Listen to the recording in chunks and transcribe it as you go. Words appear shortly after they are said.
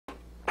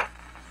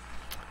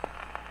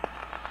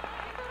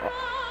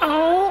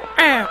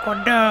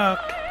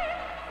aqueduct.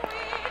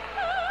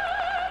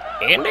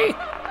 Andy?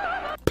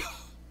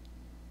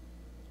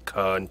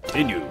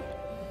 Continue.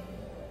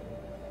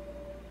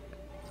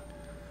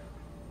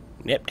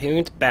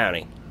 Neptune's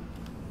bounty.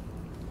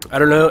 I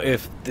don't know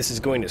if this is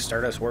going to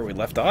start us where we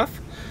left off,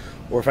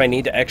 or if I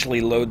need to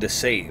actually load the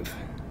save.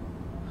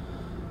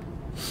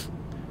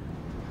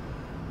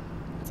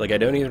 It's like I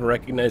don't even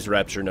recognize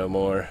Rapture no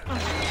more.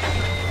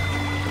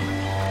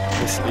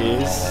 This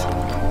is...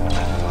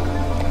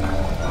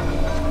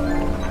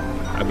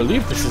 I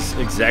believe this is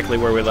exactly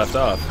where we left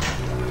off.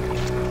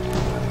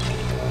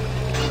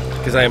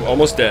 Because I am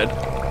almost dead.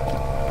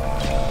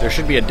 There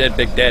should be a dead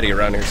Big Daddy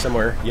around here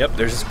somewhere. Yep,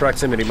 there's his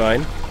proximity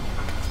mine.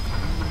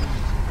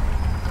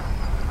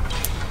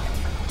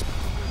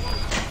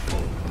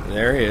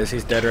 There he is.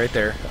 He's dead right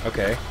there.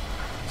 Okay.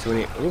 So we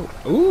need...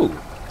 Ooh!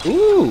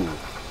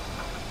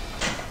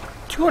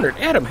 200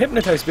 Atom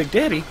hypnotized Big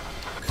Daddy.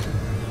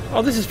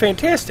 Oh, this is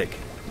fantastic.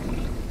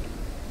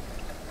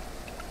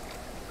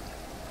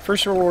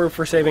 First reward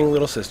for saving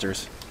little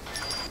sisters.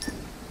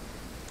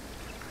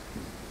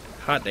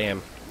 Hot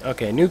damn.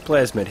 Okay, new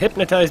plasmid.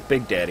 Hypnotized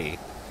Big Daddy.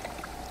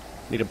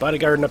 Need a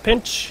bodyguard in a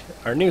pinch?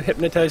 Our new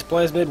hypnotized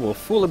plasmid will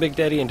fool a Big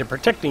Daddy into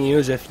protecting you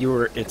as if you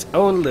were its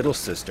own little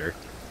sister.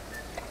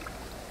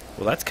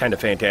 Well, that's kind of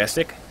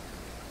fantastic.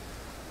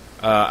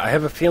 I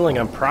have a feeling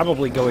I'm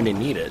probably going to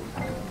need it.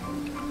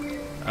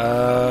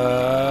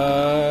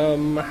 How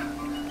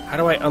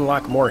do I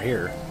unlock more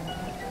here?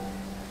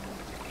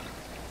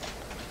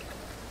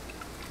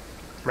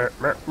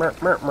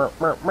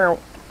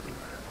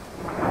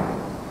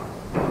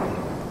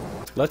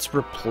 Let's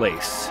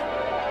replace.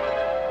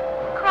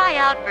 Cry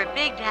out for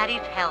Big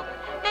Daddy's help.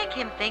 Make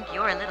him think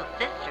you're a little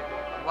sister.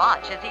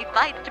 Watch as he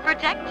fights to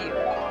protect you.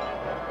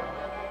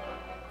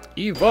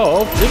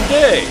 Evolve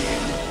today!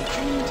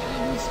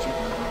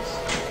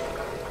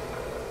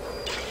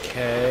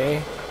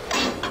 Okay.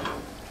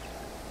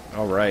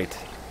 Alright.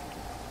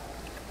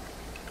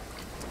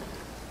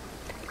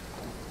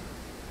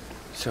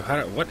 So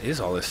what is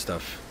all this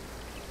stuff?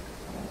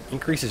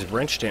 Increases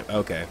wrench damage.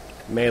 Okay.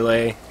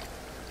 Melee.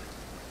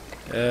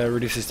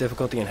 Reduces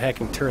difficulty in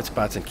hacking turret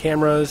spots and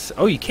cameras.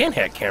 Oh, you can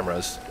hack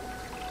cameras.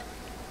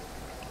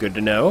 Good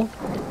to know.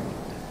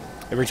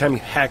 Every time you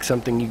hack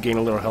something, you gain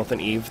a little health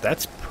and Eve.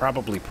 That's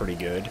probably pretty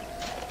good.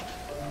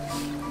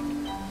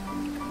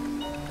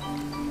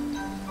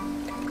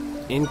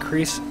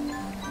 Increase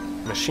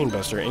Machine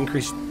Buster.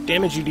 Increase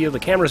damage you deal to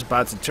cameras,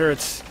 bots, and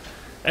turrets.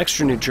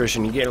 Extra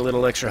nutrition. You get a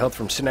little extra health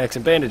from snacks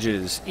and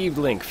bandages. Eve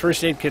Link.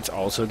 First aid kits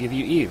also give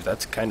you Eve.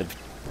 That's kind of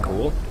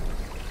cool.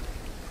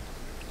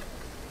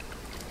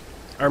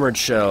 Armored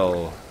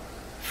Shell.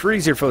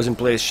 Freeze your foes in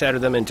place. Shatter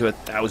them into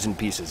 1,000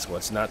 pieces.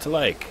 What's not to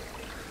like?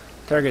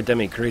 Target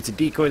dummy creates a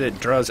decoy that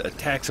draws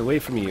attacks away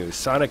from you.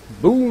 Sonic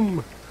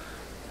Boom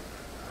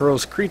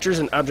hurls creatures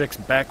and objects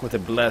back with a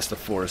blast of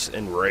force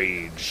and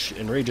rage.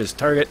 Enrages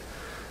target,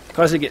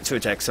 cause it to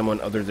attack someone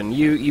other than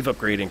you. Eve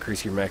upgrade,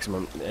 increase your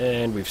maximum.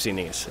 And we've seen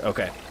these.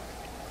 Okay.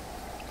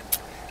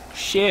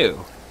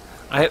 Shoo.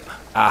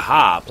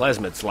 Aha,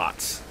 plasmid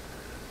slots.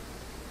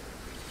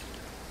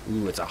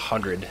 Ooh, it's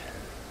 100.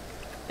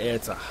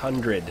 It's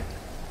 100.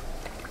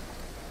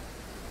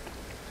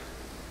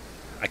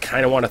 I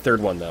kind of want a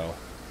third one, though.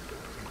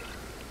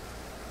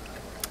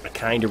 I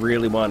kind of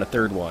really want a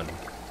third one.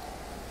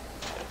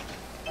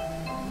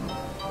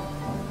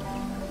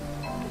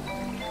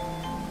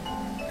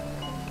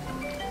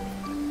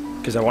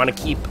 Because I want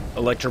to keep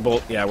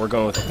Electrobolt. Yeah, we're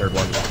going with the third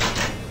one.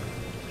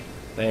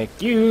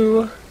 Thank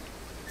you.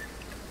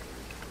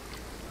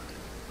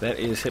 That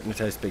is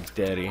Hypnotized Big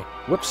Daddy.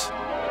 Whoops.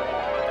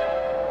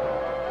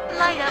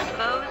 Light up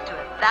foes to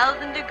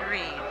 1,000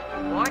 degrees.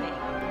 Warning,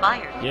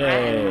 fire spread.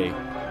 Yay.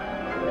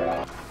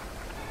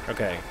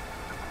 Okay.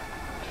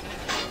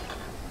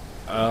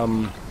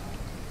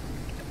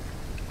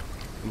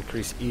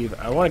 Increase Eve.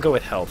 I want to go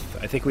with health.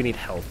 I think we need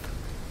health.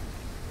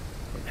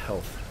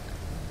 Health.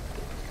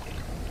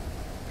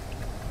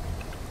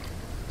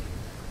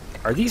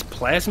 Are these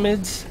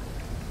plasmids?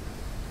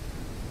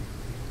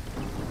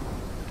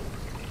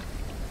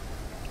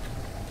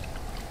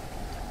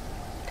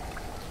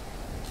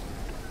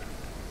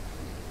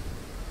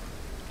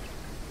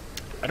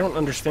 I don't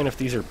understand if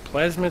these are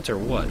plasmids or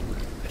what.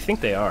 I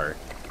think they are.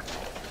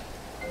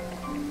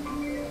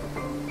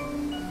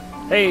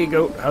 Hey,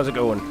 goat, how's it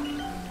going?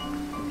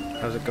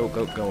 How's it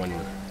going?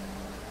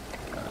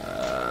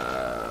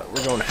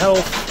 We're going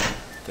health.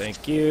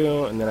 Thank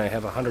you. And then I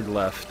have 100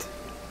 left.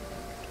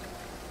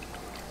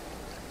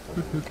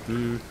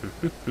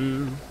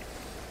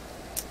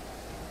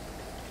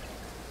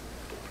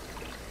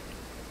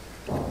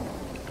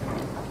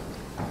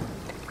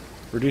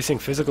 Reducing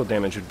physical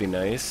damage would be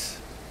nice.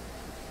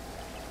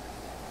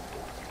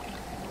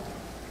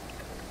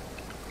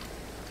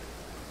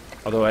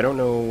 Although I don't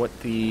know what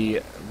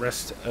the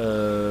rest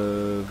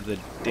of the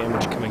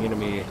damage coming into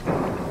me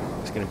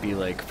is going to be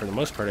like. For the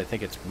most part, I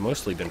think it's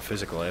mostly been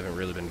physical. I haven't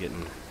really been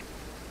getting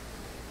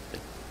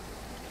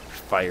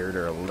fired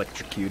or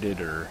electrocuted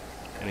or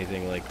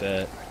anything like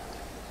that.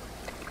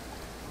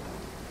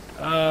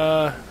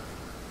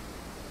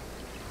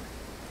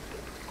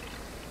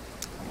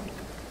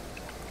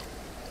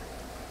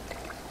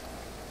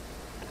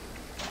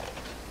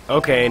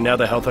 Okay, now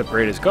the health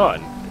upgrade is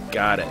gone.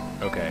 Got it.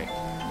 Okay.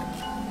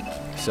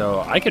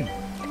 So I could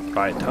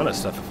buy a ton of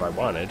stuff if I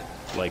wanted,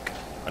 like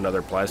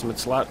another plasmid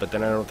slot, but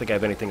then I don't think I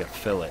have anything to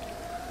fill it.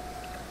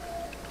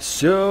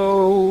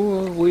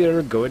 So we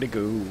are going to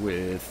go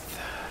with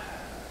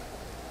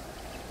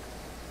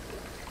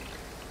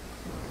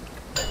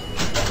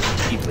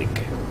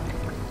Link.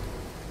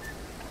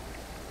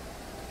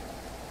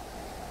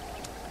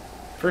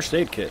 First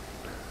aid kit.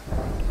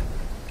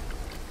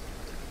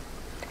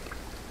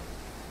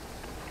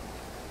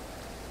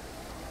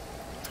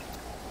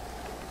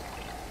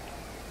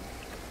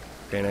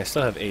 Okay, and I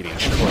still have 80.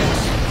 Close.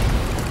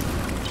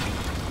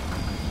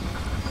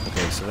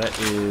 Okay, so that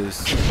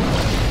is...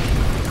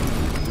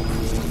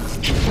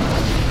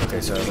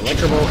 Okay, so I have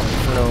Electrobolt,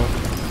 Inferno.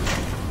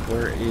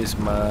 Where is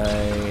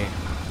my...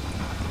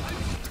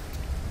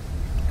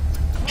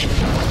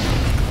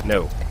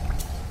 No.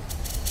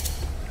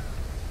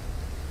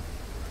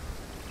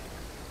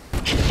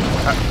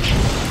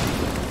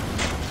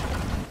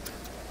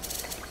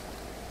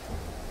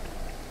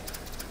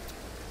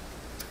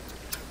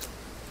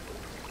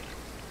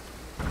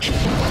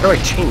 How do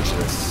I change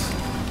this?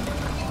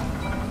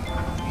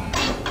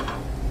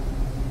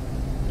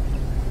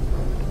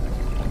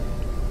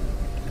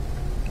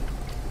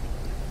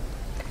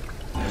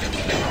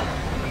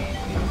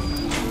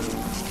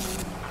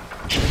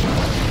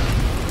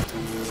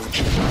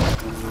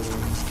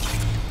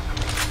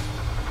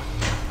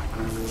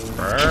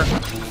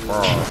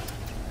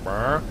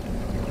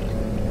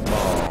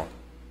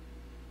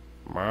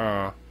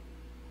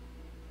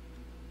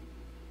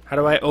 How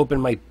do I open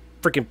my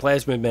freaking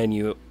plasmid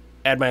menu,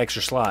 add my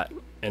extra slot,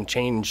 and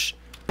change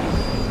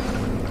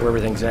where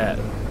everything's at?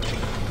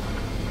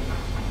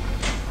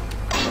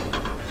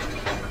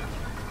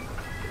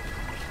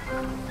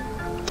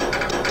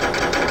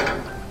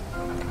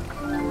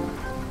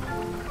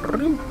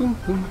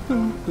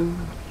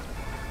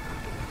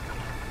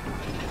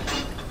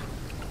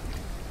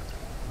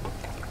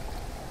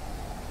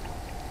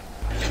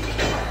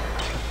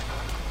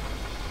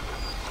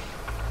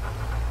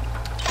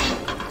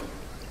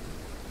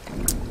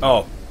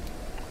 Oh,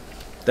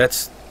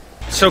 that's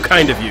so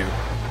kind of you.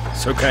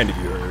 So kind of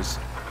you, Rose.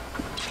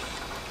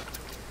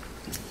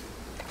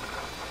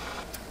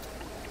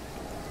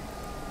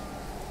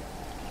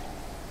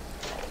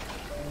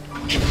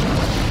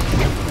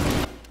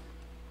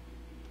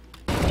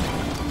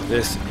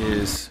 This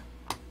is...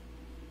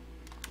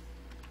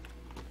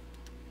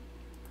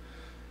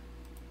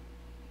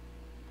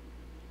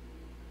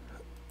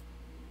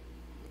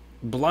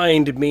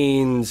 Blind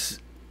means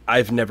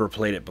I've never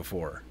played it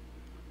before.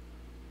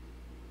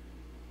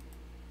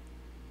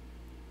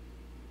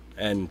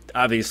 And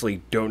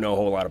obviously don't know a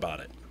whole lot about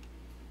it.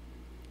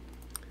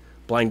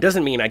 Blind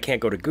doesn't mean I can't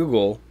go to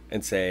Google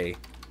and say,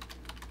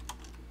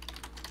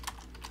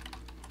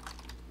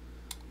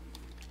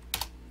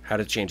 how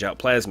to change out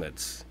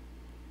plasmids.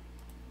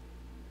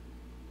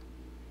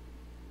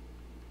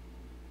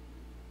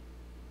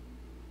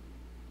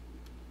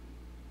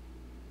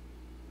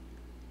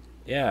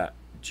 Yeah,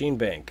 gene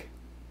bank.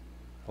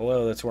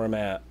 Hello, that's where I'm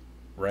at,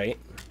 right?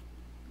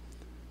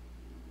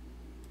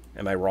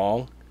 Am I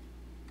wrong?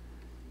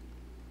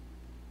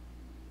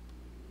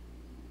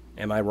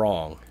 Am I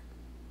wrong?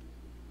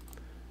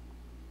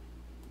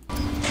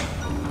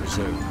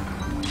 Resume.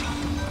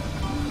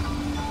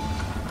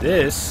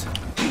 This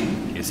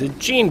is a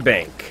gene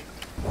bank.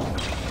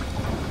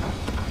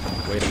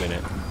 Wait a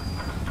minute.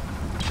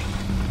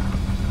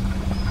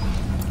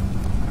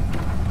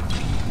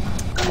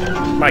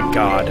 My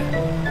God.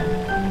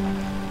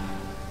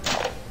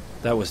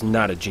 That was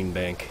not a gene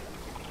bank.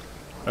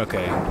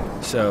 Okay,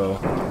 so...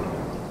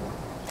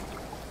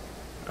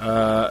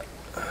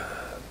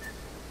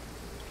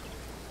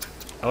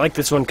 I like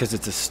this one because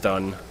it's a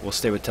stun. We'll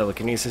stay with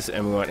telekinesis,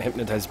 and we want to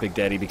hypnotize Big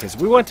Daddy because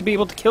we want to be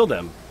able to kill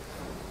them.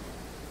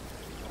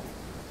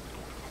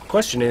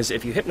 Question is,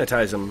 if you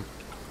hypnotize them,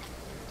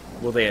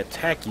 will they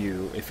attack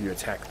you if you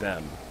attack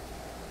them?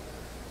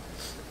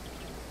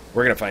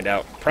 We're going to find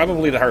out.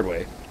 Probably the hard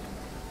way.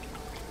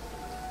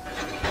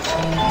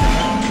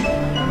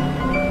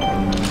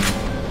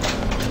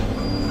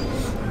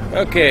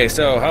 Okay,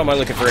 so how am I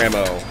looking for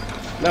ammo?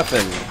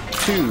 Nothing.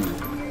 2.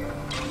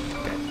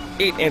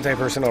 8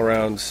 anti-personnel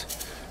rounds.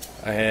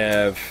 I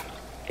have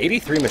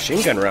 83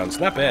 machine gun rounds.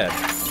 Not bad.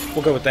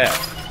 We'll go with that.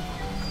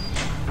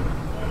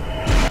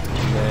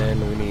 And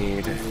then we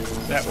need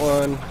that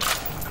one.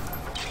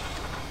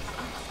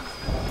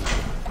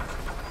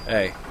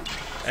 Hey.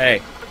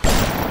 Hey.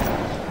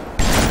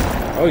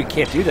 Oh, you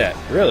can't do that.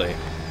 Really?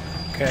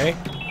 Okay.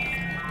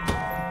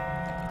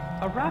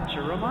 A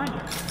rapture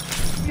reminder.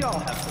 We all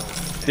have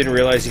those. Didn't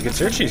realize you could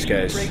search these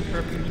guys. Break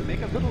curfew to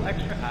make a little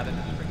extra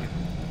additives for you.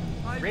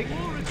 Break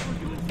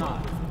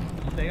not.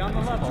 Stay on the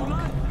level.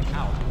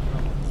 Out.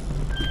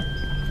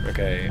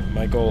 Okay,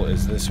 my goal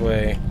is this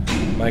way.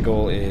 My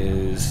goal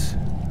is...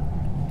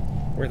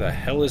 Where the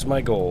hell is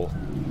my goal?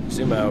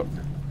 Zoom out.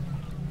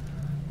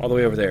 All the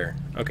way over there.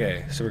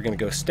 Okay, so we're gonna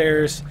go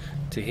stairs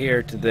to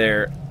here, to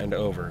there, and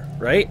over.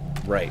 Right?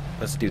 Right.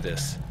 Let's do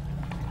this.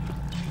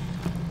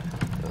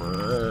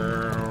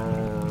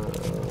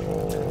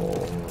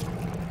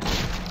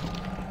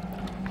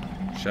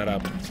 Shut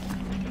up.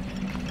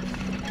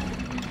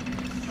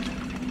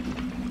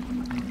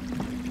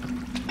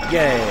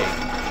 Yay!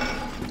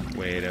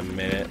 Wait a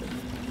minute.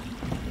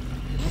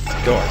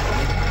 Door.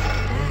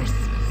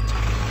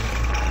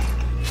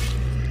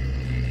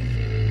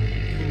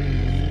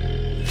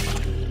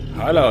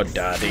 Hello,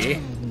 Daddy.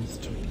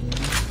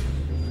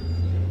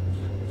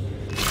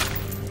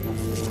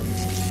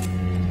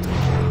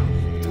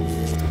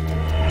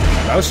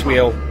 Mouse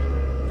wheel.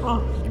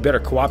 You better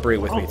cooperate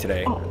with me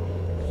today.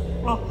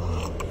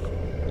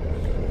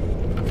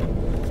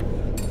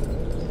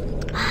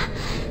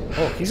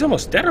 Oh, he's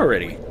almost dead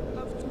already.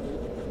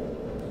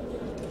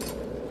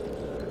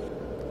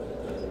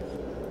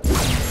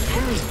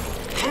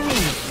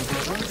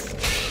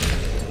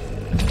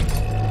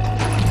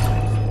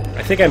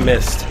 I think I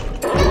missed.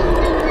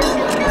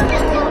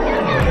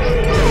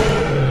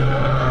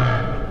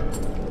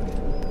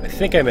 I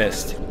think I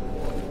missed.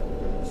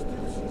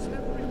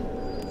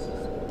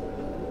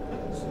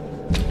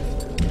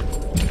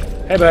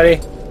 Hey, buddy.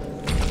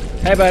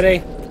 Hey,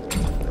 buddy.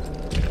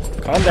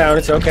 Calm down.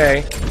 It's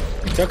okay.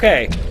 It's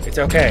okay. It's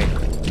okay.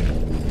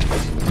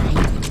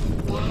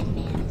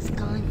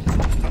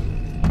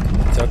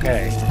 It's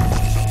okay.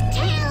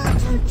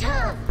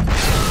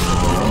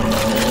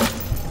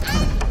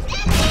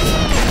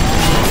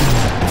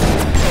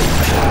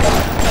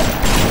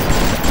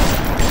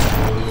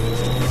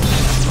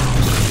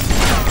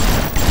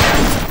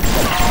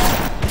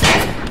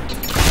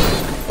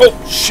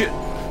 Oh, shit.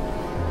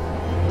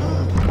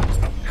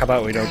 How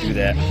about we don't do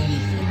that?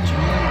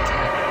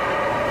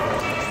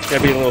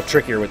 Gotta be a little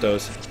trickier with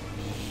those.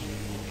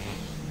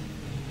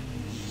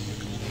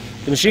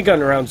 The machine gun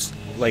rounds,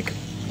 like,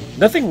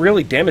 nothing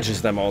really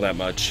damages them all that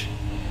much.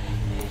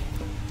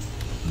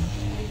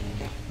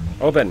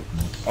 Open.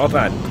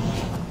 Open.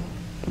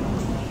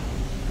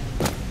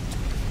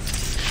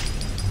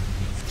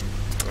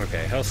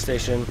 Okay, health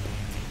station.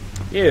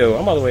 Ew,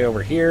 I'm all the way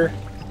over here.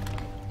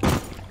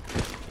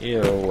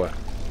 Ew.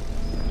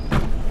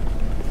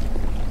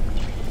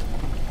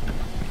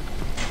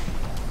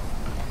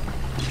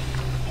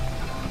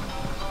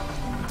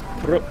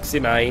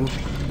 Brooksy mine.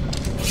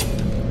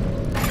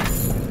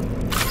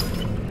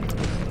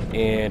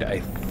 And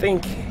I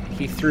think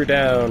he threw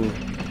down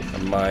a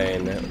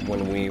mine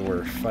when we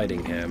were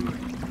fighting him.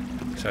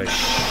 So I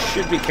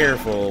should be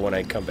careful when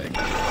I come back.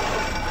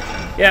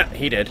 Yeah,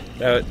 he did.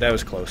 That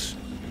was close.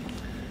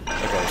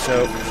 Okay,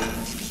 so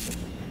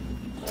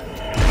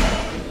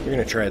we're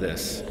gonna try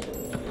this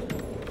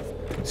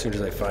as soon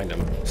as I find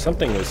him.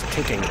 Something was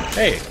ticking.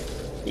 Hey,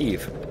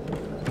 Eve.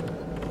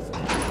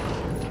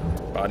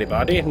 Body,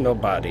 body, no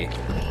body.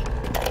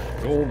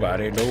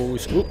 Nobody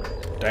knows. Oop,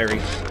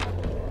 diary.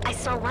 I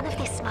saw one of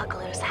these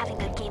smugglers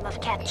having a game of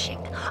catching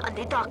on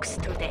the docks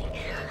today.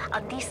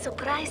 And this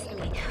surprised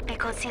me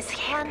because his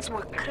hands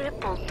were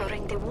crippled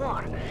during the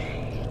war.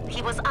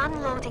 He was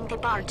unloading the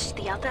barge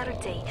the other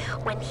day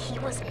when he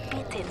was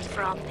bitten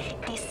from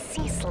the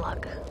sea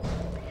slug.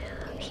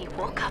 He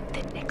woke up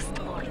the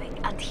next morning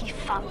and he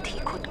found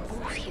he could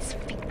move his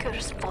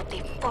fingers for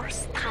the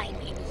first time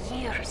in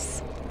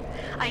years.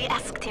 I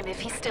asked him if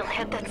he still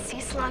had that sea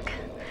slug.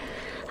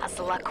 As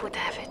luck would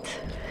have it,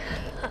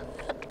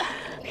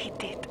 he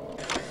did.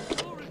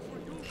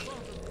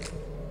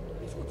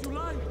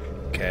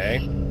 Okay.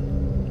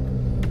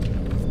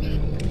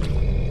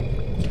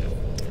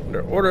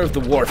 Under order of the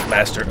Wharf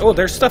Master. Oh,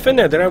 there's stuff in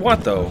there that I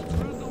want, though.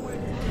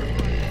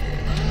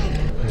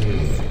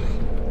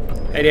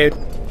 Hey, dude.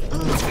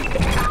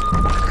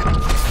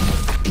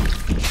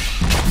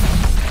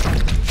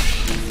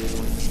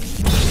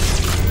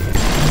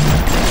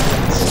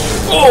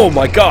 Oh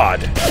my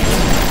god!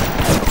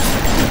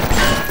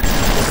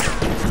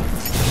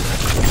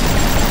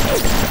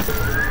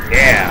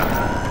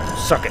 Yeah!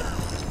 Suck it.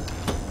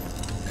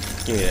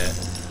 Give me that.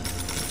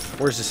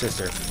 Where's the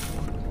sister?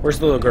 Where's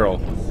the little girl?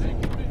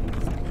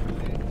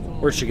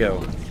 Where'd she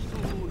go?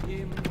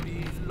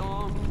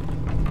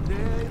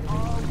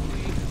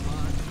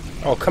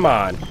 Oh, come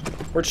on.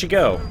 Where'd she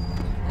go?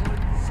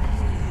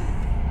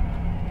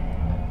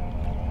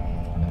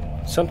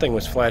 Something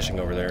was flashing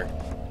over there.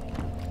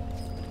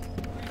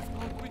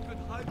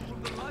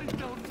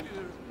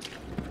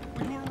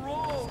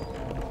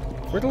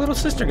 Where'd the little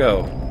sister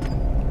go?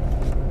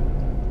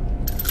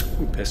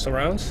 Ooh, pistol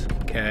rounds?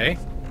 Okay.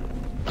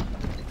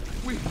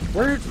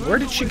 Where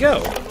did she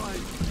go?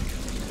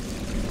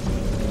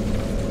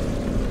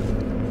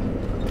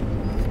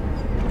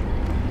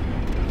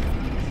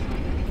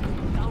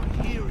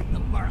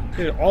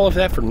 Did all of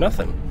that for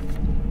nothing.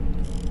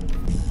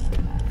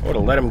 I would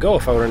have let him go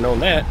if I would have known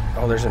that.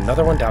 Oh, there's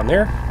another one down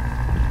there?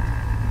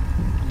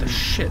 What the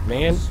shit,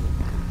 man?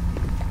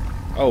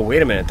 Oh,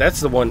 wait a minute.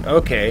 That's the one.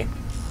 Okay.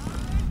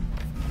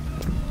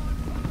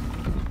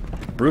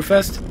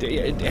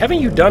 Brewfest? Haven't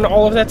you done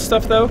all of that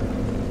stuff, though?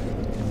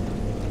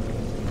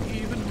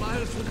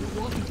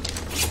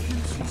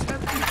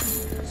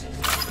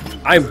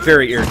 I'm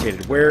very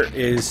irritated. Where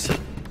is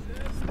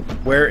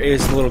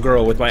the little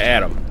girl with my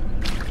Adam?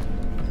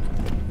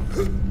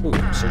 Ooh,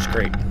 search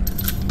crate.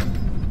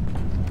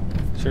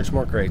 Search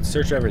more crates.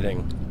 Search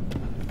everything.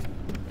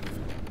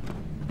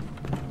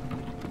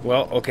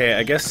 Well, okay,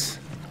 I guess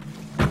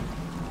I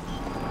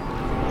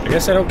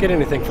don't get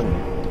anything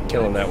from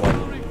killing that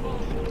one.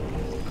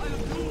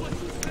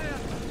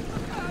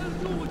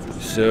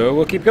 So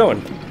we'll keep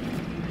going.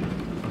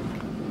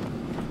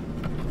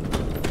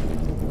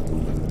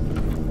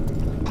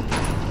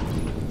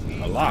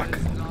 A lock.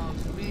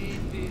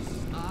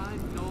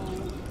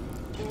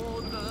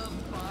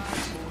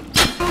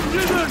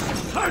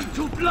 Turn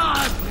to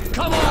blood!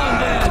 Come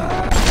on then!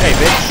 Hey,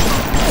 bitch.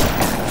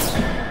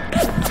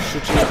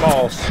 Shoot you in the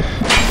balls.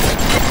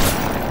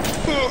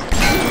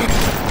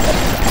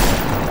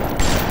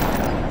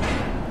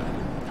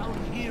 Down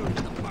here in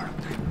the park.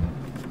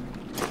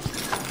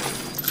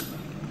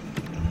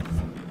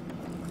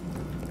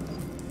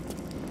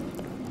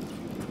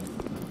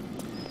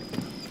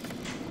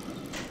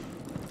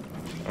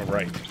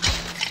 Alright. I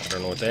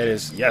don't know what that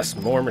is. Yes,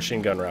 more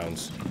machine gun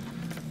rounds.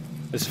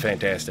 This is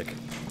fantastic.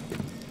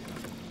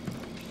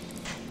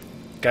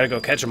 Gotta go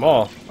catch them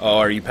all. Oh,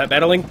 are you pet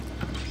battling?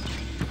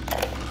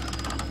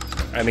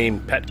 I mean,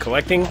 pet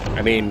collecting?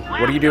 I mean,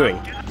 what are you doing?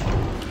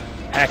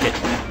 Hack it.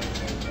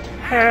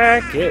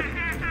 Hack it.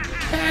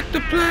 Hack the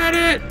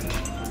planet!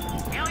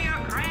 Kill your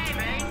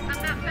cravings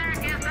and the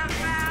circus of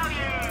value.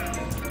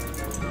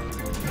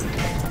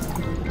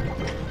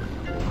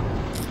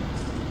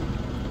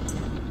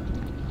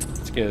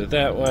 Let's get it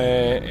that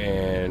way,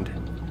 and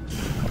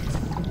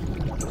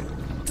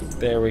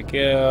there we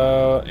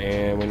go.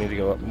 And we need to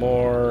go up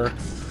more.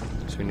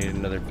 So we need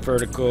another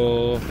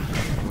vertical.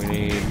 We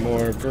need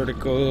more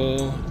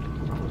vertical.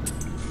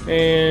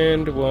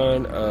 And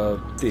one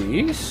of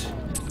these.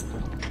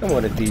 And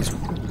one of these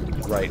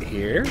right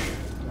here.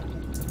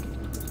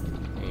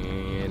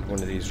 And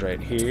one of these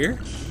right here.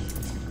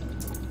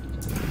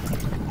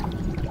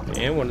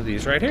 And one of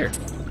these right here.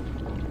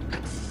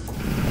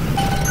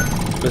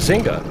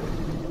 Bazinga.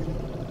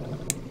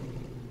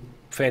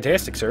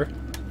 Fantastic, sir.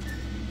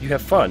 You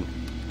have fun.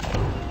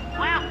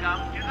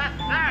 Welcome to the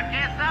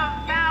circus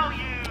of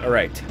value. All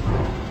right.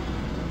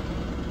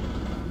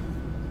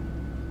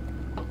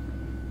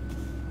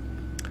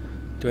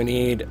 Do I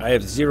need... I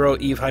have 0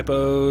 Eve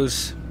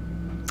hypos.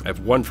 I have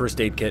 1 first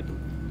aid kit.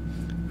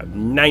 I have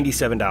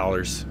 $97. I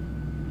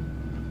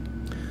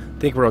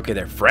think we're okay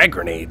there. Frag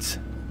grenades.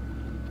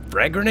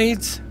 Frag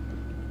grenades?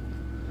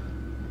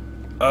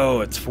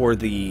 Oh, it's for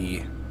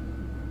the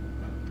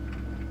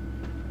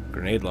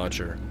grenade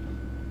launcher.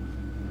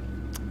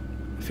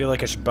 I feel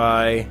like I should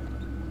buy...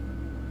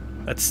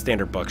 That's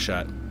standard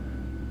buckshot.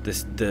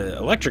 The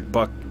electric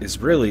buck is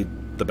really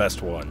the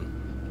best one.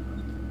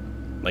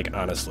 Like,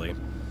 honestly.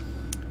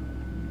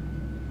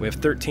 We have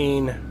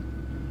 13.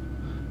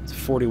 It's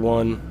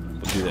 41.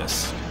 We'll do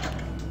this.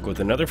 Go with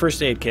another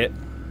first aid kit.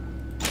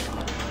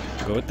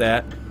 Go with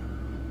that.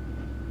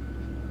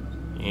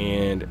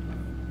 And...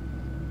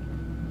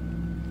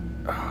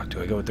 Oh,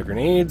 do I go with the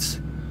grenades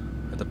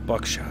or the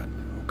buckshot?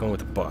 I'm going with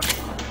the buck.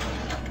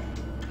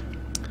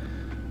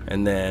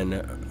 And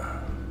then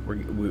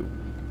we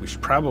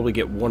should probably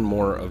get one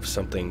more of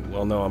something.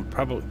 Well, no, I'm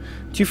probably...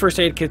 2 first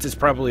aid kits is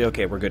probably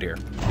okay. We're good here.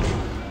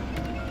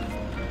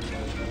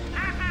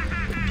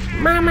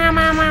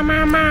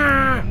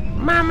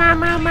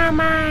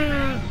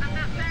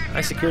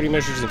 High security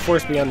measures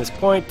enforced beyond this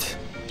point.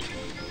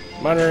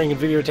 Monitoring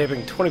and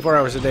videotaping 24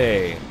 hours a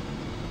day.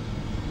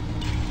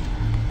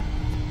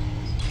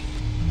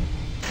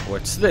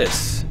 What's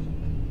this?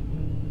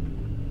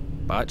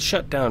 Bot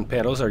shutdown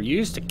panels are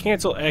used to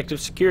cancel active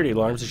security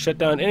alarms and shut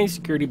down any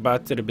security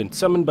bots that have been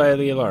summoned by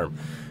the alarm.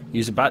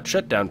 Use a bot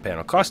shutdown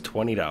panel. Cost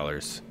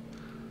 $20.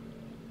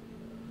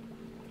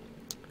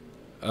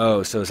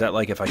 Oh, so is that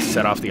like if I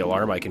set off the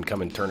alarm, I can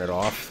come and turn it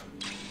off?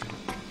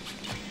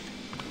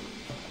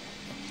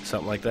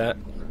 Something like that?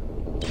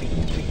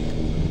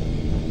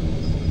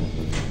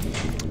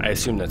 I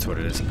assume that's what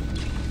it is.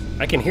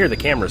 I can hear the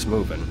cameras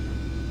moving.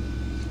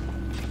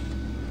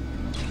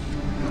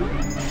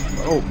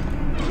 Oh.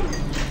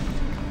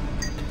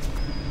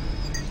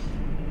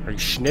 Are you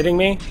schnitting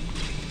me?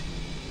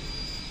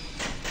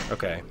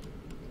 Okay.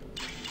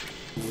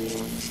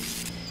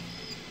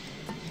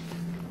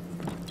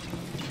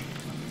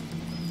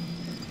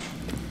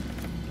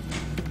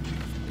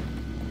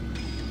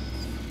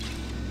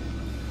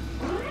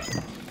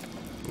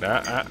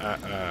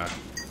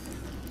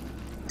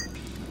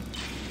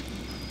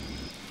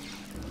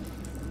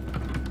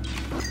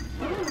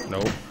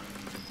 Nope.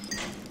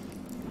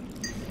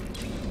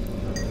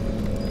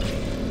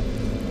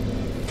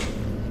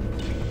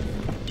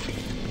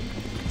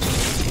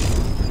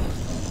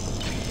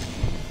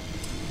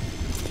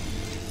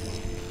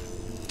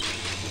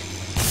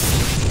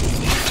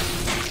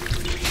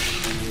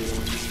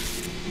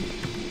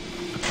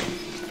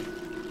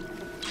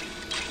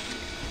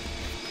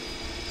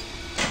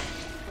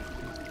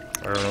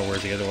 I don't know where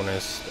the other one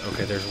is.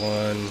 Okay, there's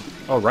one.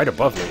 Oh, right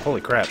above me.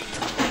 Holy crap.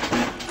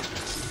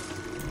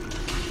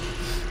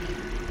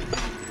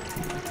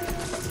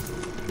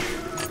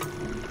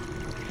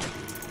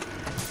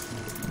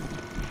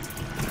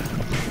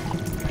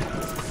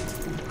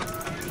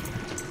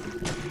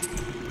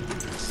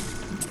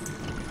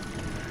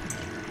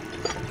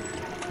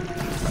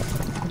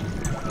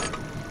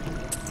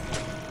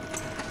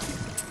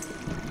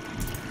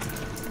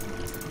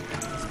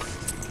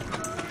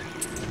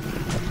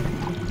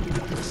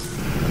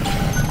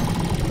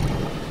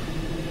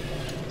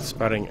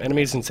 Spotting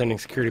enemies and sending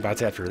security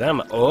bots after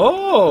them.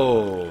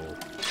 Oh!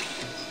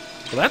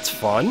 Well, that's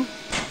fun.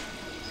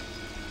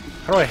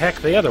 How do I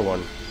hack the other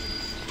one?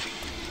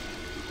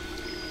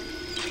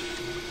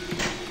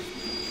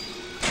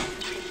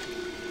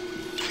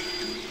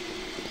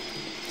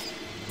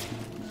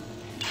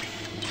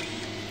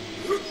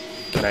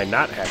 Can I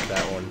not hack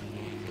that one?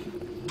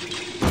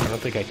 I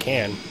don't think I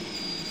can.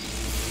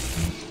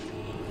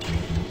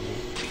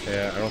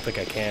 Yeah, I don't think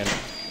I can.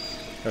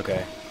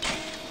 Okay.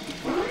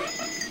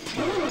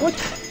 What?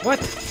 What?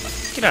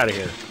 Get out of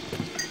here.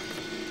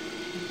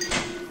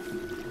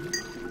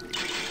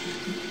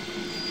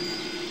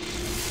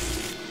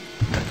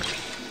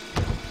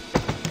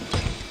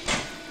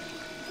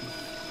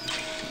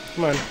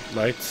 Come on,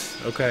 lights.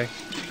 Okay.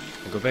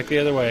 I'll go back the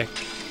other way.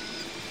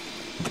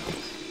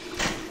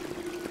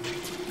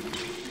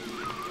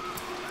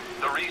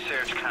 The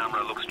research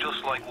camera looks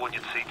just like one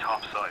you'd see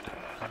topside.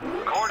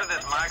 According to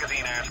this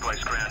magazine article I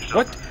scrounged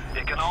up,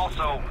 it can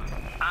also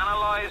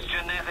analyze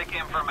genetic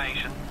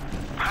information,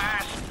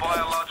 parse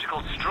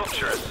biological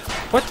structures.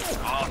 What?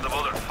 Lots of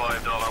other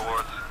 $5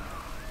 words.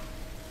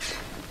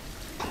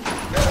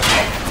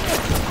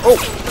 Oh!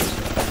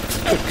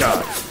 Good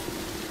God.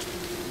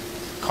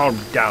 Calm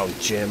down,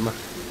 Jim.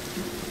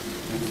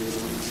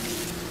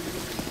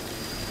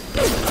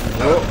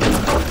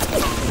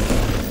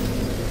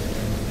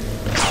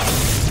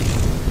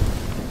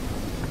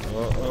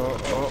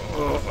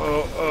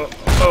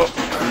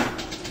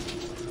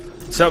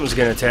 Something's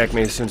gonna attack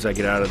me as soon as I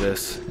get out of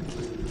this.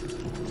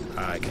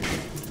 I can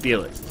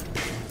feel it.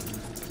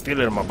 Feel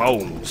it in my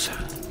bones.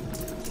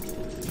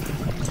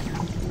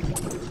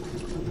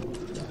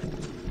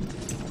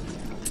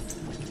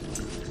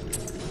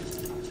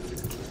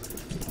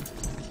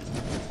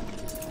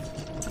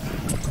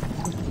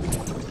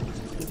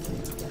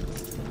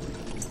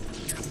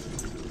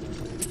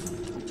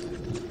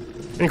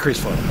 Increase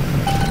flow.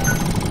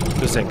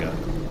 This ain't good.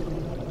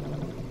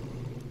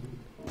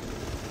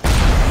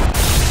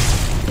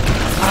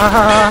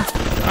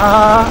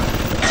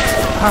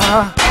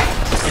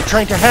 They're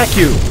trying to hack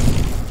you.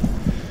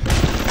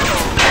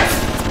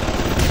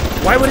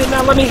 Why would it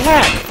not let me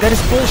hack? That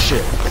is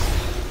bullshit.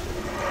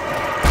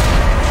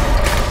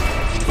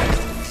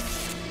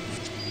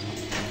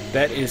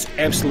 That is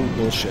absolute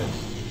bullshit.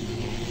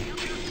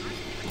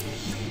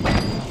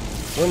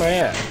 Where am I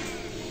at?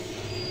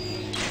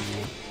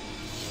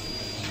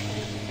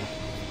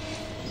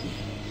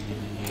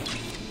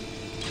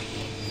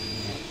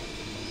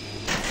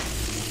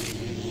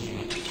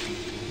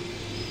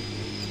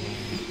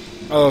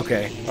 Oh,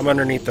 okay. I'm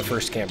underneath the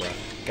first camera.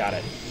 Got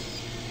it.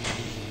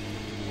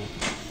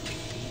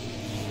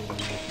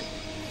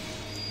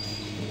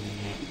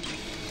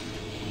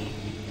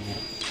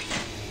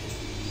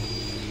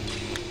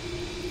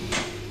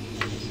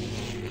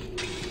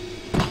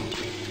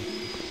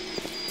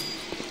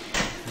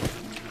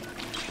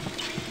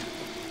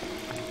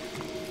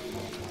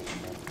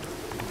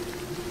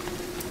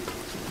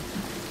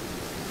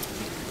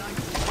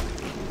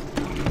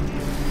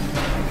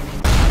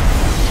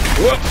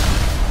 Whoop!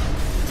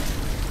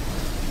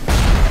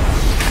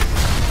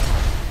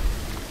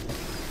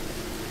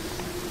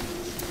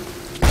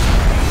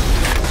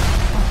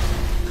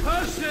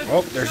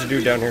 Oh, there's a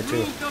dude down here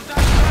too.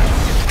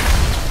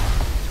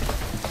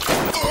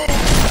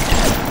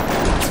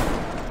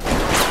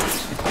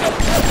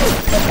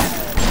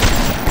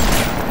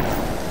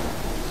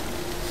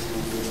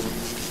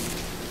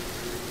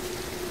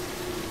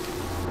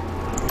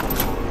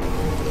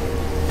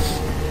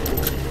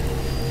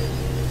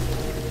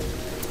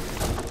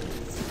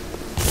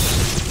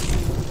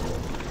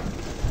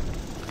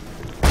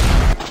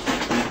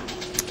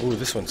 Ooh,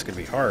 this one's gonna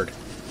be hard.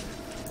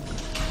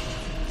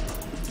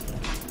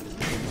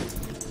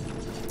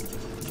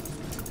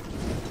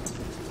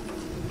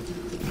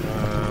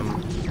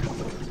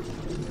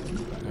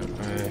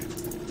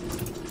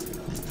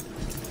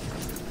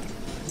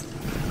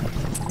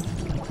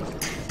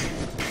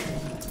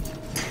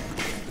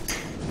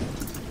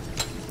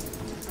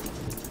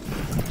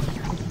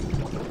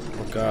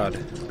 God.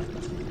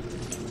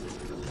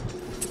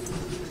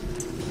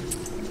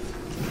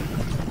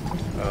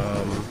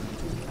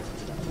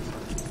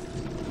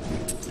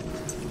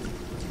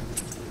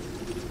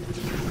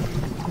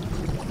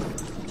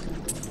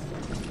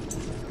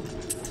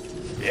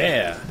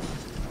 Yeah.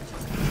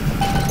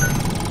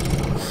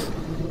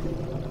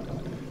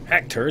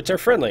 Hack turrets are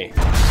friendly.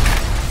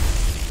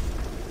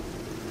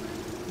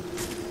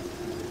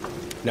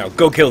 Now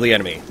go kill the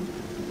enemy.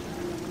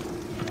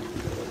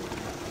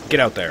 Get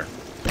out there.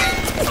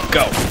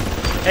 Go.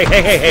 Hey,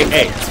 hey, hey, hey,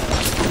 hey.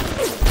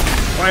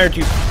 Why aren't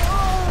you...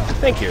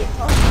 Thank you.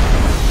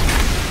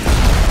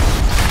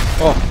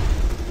 Oh.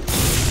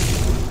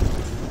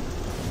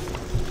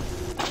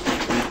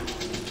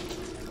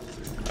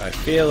 I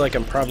feel like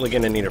I'm probably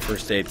going to need a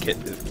first aid kit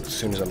as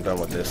soon as I'm done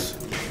with this.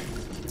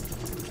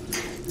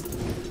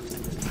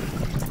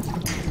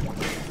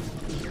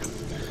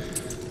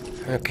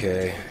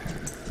 Okay.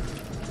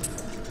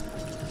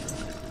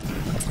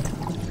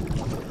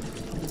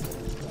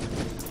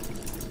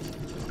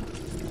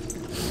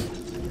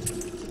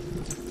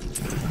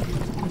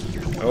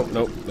 Oh,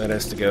 nope, that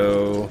has to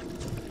go...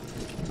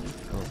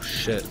 Oh,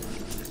 shit.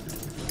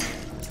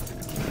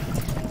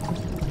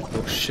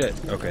 Oh, shit.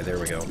 Okay, there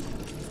we go.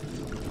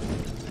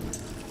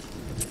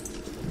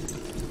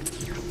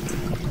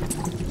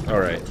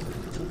 Alright.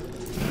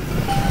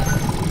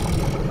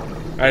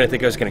 I didn't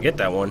think I was going to get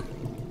that one.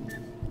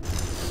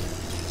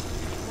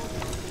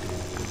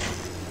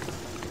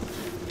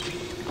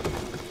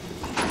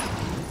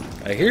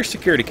 I hear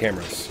security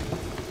cameras.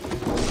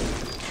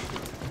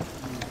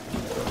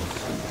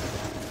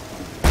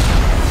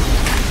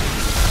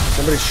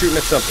 Somebody's shooting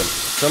at something.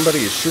 Somebody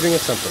is shooting at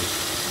something.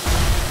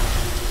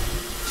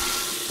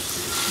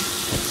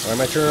 Why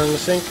am I turning on the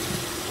sink?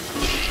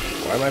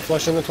 Why am I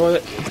flushing the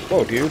toilet?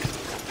 Whoa, dude.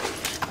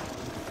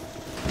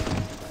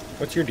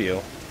 What's your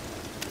deal?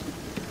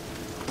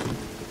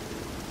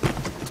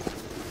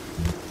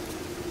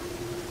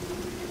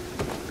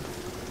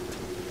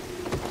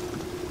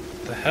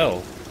 What the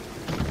hell?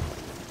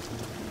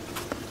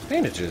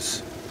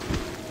 Bandages.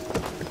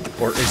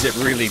 Or is it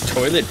really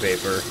toilet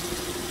paper?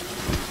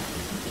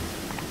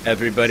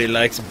 Everybody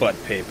likes butt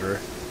paper.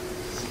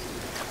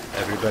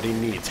 Everybody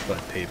needs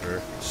butt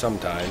paper.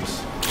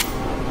 Sometimes.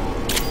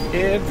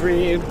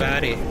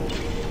 Everybody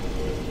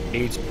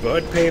needs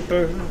butt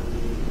paper.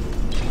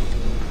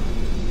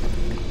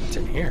 What's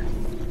in here?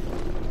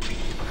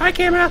 Hi,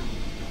 camera!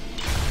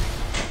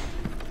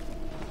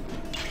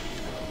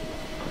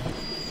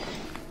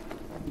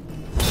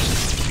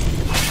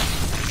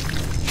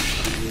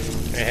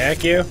 Can I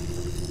hack you?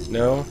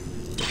 No?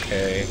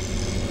 Okay.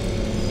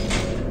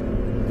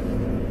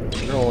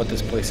 I don't know what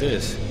this place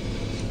is.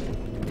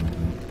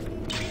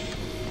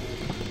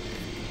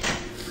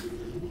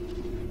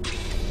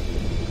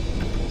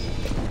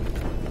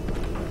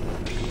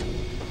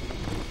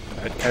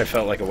 It kind of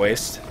felt like a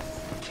waste.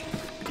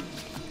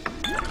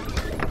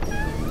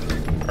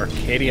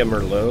 Arcadia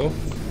Merlot?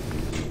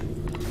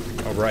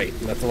 Oh, right.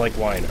 Nothing like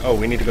wine. Oh,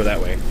 we need to go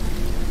that way.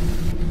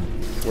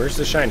 Where's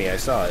the shiny? I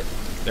saw it.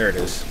 There it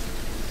is.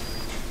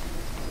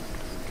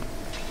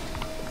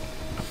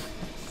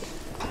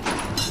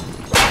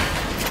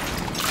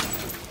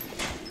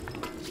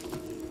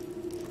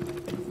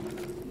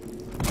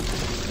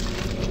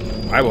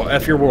 I will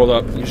F your world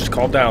up. You just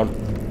calm down.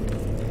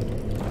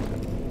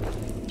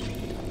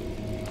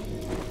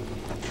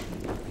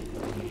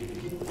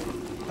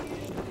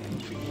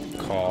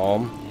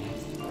 Calm.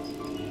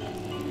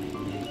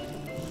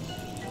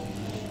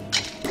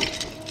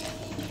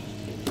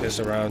 Piss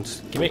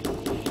around. Give me...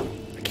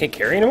 I can't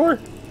carry anymore?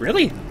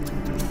 Really?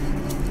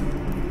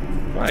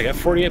 Wow, I got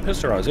 48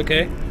 pistol rounds.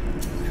 Okay.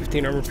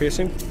 15 armor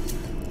piercing.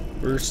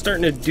 We're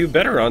starting to do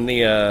better on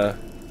the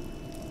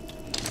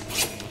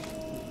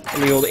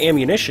old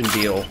ammunition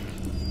deal.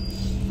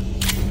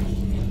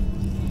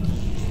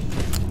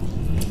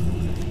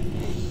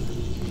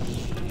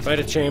 Fight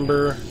a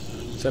chamber.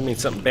 So that means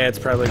something bad's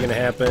probably gonna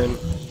happen.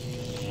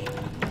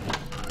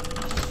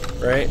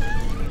 Right?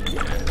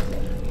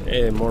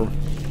 Hey, more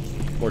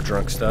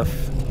drunk stuff.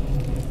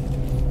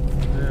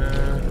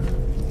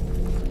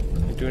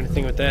 You do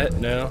anything with that?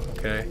 No?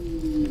 Okay.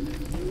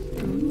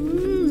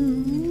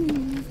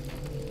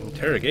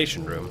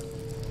 Interrogation room.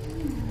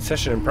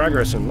 Session in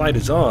progress and light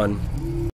is on.